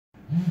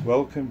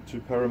Welcome to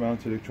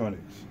Paramount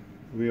Electronics.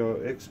 We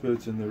are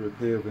experts in the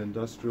repair of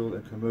industrial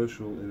and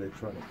commercial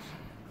electronics.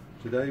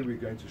 Today we're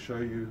going to show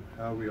you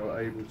how we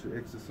are able to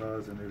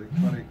exercise an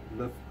electronic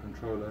lift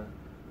controller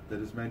that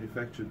is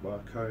manufactured by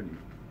Kone.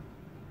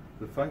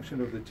 The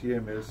function of the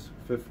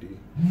TMS50,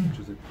 which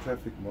is a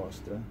traffic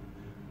master,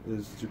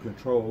 is to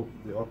control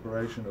the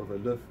operation of a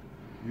lift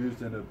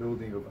used in a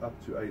building of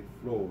up to 8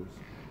 floors.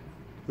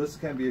 This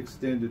can be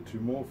extended to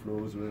more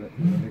floors with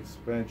an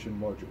expansion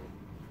module.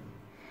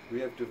 We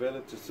have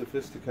developed a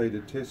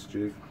sophisticated test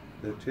jig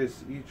that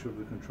tests each of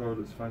the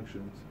controller's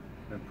functions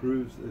and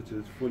proves it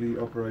is fully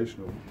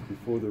operational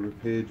before the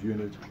repaired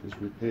unit is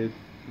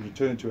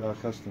returned to our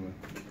customer.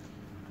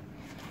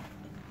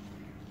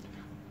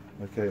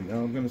 Okay,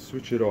 now I'm going to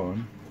switch it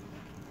on.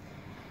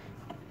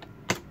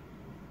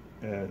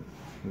 And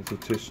there's a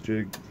test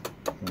jig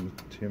on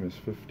the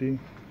TMS50.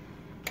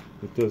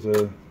 It does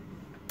a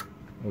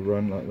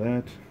run like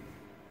that.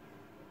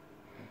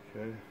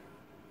 Okay.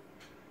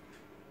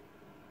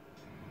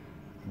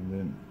 And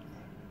then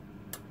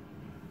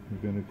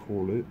we're going to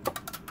call it.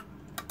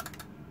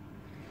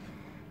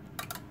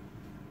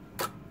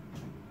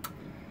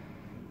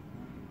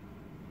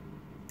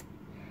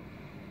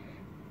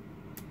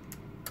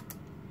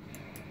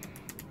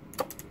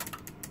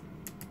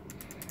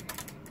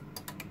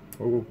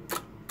 Oh.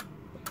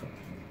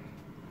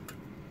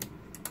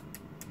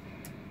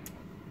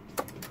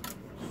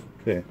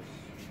 Okay.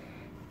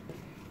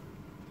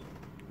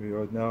 We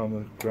are now on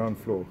the ground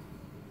floor.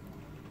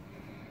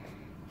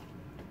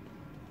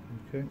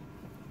 Okay.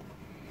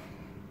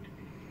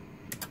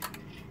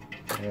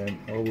 And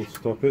I will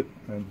stop it,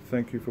 and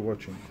thank you for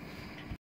watching.